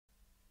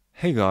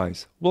Hey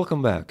guys,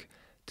 welcome back.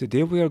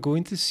 Today we are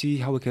going to see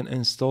how we can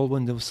install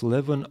Windows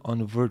 11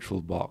 on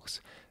VirtualBox.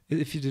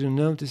 If you didn't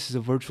know, this is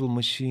a virtual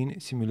machine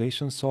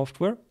simulation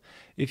software.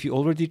 If you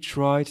already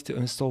tried to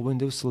install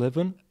Windows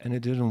 11 and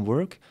it didn't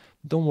work,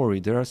 don't worry,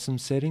 there are some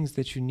settings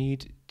that you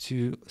need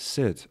to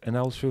set and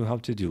I'll show you how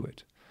to do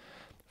it.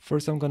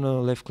 First, I'm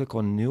gonna left click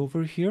on New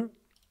over here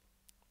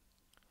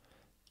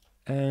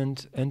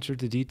and enter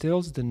the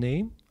details, the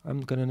name.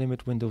 I'm gonna name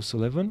it Windows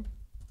 11.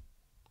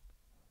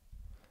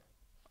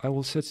 I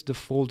will set the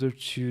folder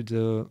to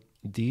the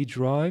D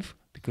drive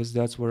because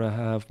that's where I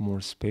have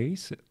more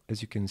space,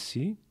 as you can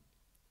see.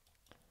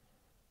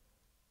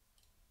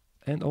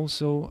 And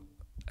also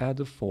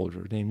add a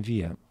folder named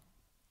VM.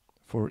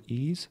 For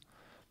ease,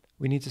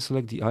 we need to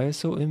select the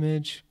ISO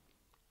image.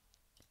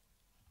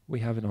 We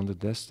have it on the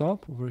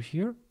desktop over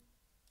here.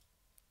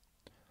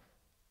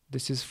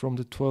 This is from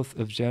the 12th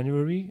of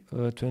January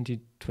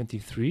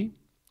 2023,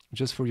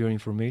 just for your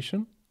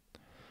information.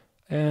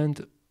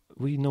 And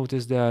we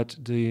notice that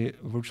the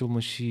virtual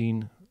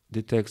machine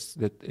detects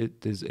that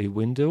it is a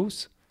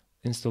Windows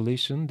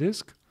installation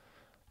disk.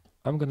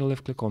 I'm going to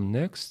left click on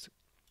Next.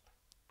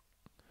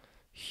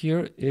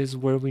 Here is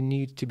where we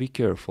need to be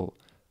careful.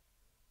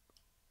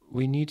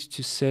 We need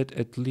to set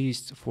at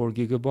least 4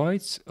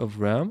 gigabytes of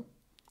RAM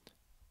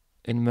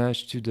and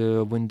match to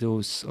the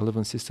Windows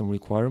 11 system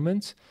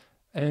requirements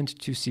and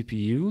 2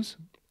 CPUs.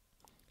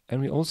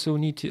 And we also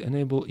need to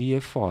enable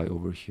EFI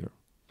over here.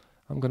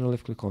 I'm going to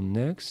left click on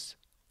Next.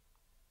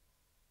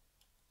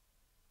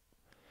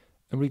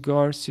 In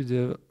regards to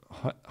the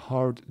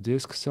hard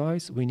disk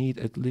size, we need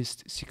at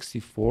least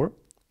 64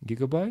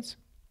 gigabytes.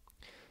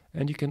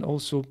 And you can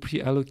also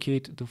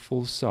pre-allocate the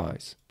full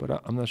size, but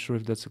I'm not sure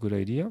if that's a good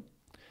idea.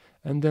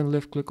 And then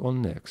left click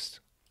on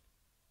Next.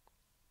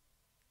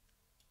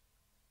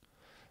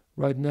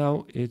 Right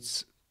now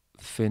it's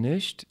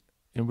finished.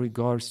 In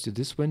regards to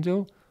this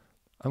window,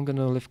 I'm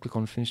gonna left click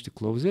on Finish to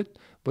close it,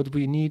 but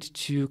we need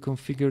to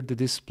configure the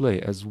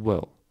display as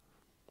well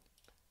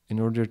in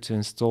order to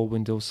install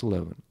Windows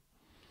 11.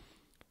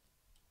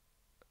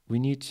 We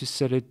need to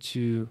set it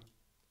to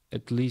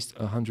at least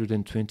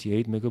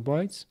 128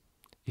 megabytes.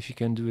 If you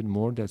can do it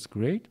more, that's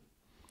great.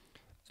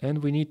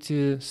 And we need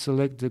to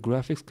select the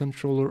graphics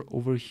controller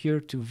over here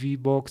to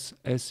VBox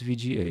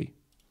SVGA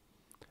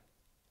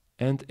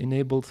and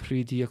enable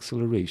 3D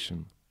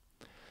acceleration.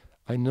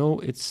 I know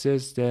it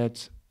says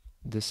that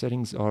the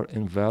settings are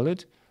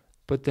invalid,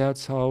 but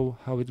that's how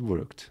it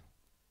worked.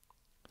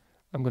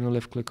 I'm going to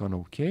left click on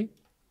OK.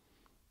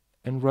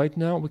 And right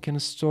now we can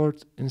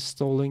start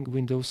installing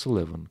Windows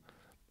 11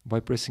 by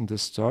pressing the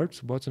Start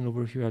button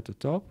over here at the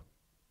top.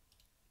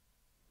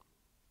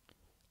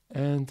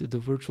 And the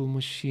virtual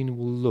machine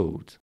will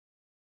load.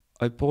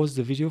 I paused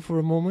the video for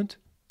a moment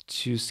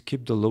to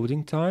skip the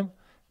loading time,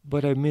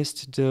 but I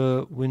missed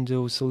the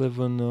Windows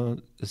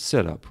 11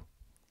 setup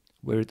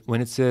when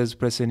it says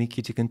press any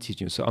key to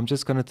continue. So I'm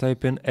just going to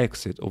type in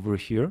exit over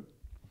here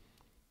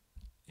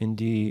in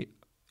the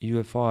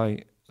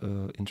UEFI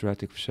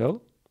interactive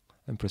shell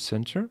and press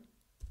enter.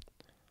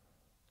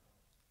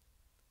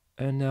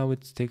 And now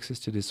it takes us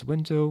to this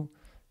window.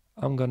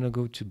 I'm going to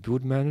go to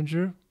boot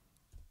manager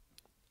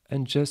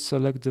and just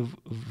select the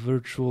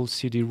virtual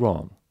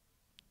CD-ROM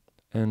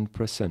and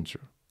press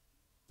enter.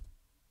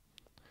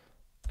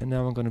 And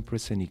now I'm going to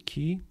press any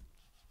key.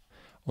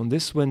 On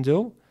this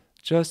window,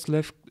 just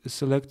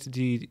select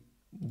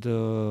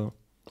the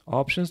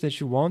options that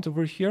you want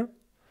over here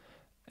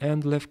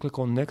and left click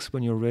on next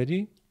when you're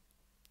ready.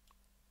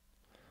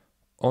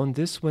 On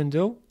this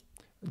window,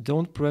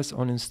 don't press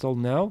on install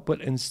now, but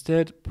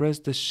instead press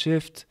the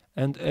Shift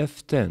and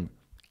F10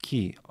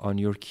 key on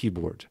your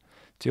keyboard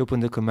to open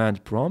the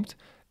command prompt.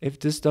 If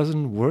this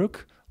doesn't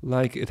work,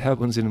 like it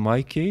happens in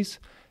my case,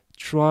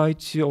 try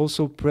to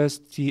also press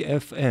the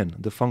Fn,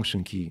 the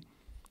function key.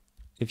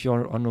 If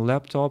you're on a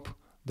laptop,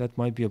 that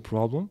might be a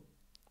problem.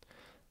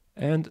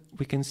 And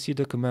we can see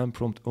the command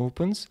prompt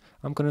opens.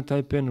 I'm going to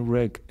type in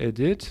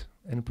regedit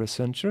and press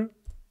enter.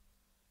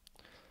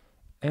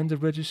 And the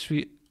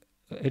registry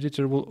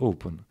editor will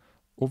open.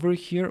 Over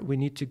here, we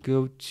need to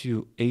go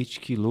to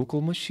HKey local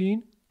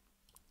machine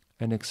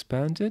and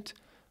expand it.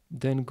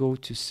 Then go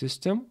to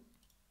System,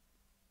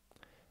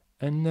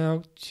 and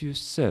now to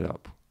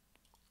Setup.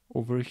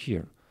 Over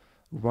here,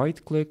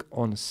 right click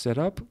on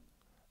Setup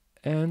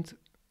and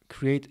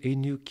create a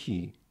new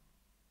key.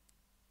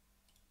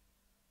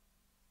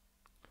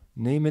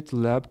 Name it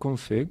Lab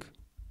Config,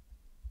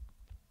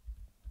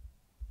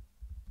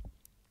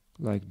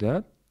 like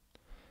that.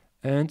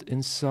 And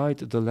inside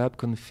the Lab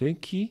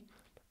Config key,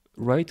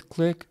 right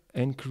click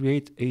and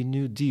create a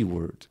new D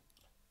word.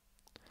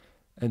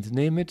 And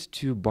name it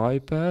to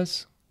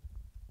bypass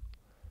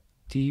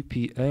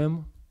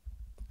TPM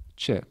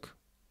check,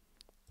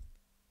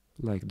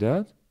 like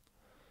that,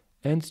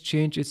 and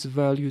change its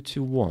value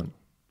to 1.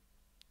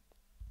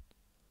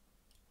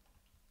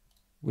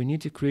 We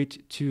need to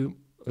create 2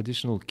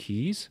 additional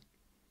keys,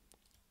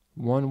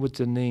 one with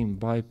the name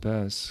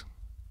bypass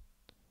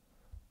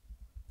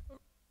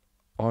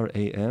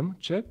RAM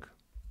check,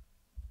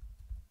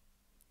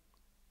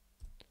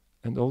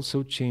 and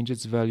also change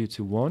its value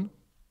to 1.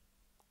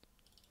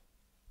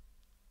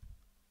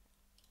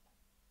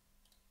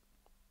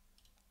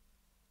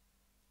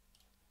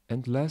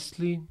 And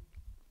lastly,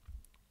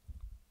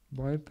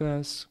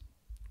 bypass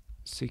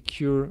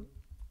secure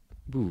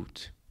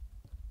boot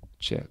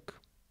check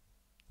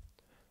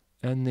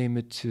and name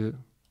it to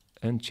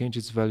and change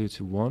its value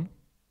to 1.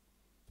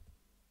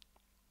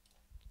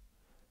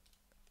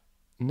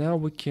 Now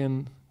we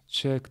can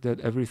check that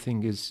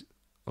everything is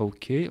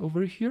okay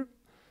over here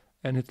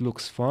and it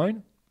looks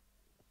fine.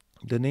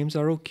 The names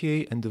are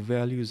okay and the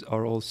values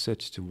are all set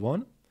to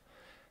 1.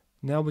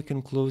 Now we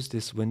can close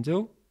this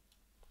window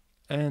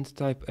and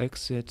type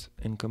exit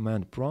in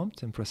command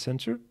prompt and press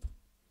enter.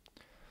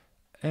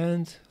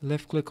 And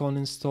left click on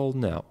install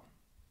now.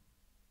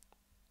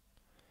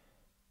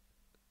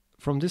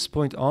 From this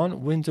point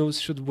on,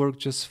 Windows should work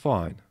just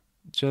fine.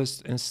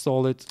 Just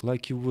install it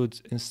like you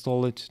would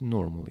install it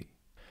normally.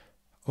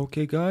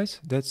 Okay guys,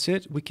 that's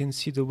it. We can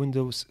see the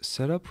Windows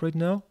setup right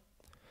now.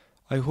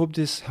 I hope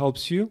this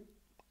helps you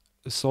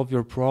solve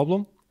your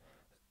problem.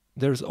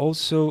 There's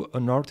also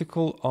an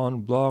article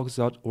on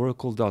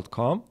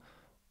blogs.oracle.com.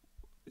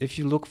 If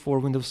you look for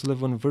Windows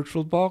 11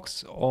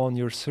 VirtualBox on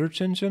your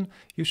search engine,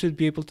 you should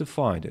be able to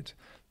find it.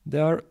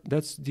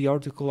 That's the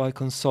article I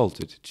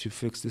consulted to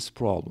fix this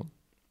problem.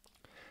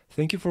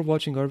 Thank you for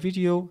watching our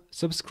video.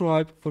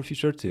 Subscribe for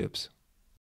future tips.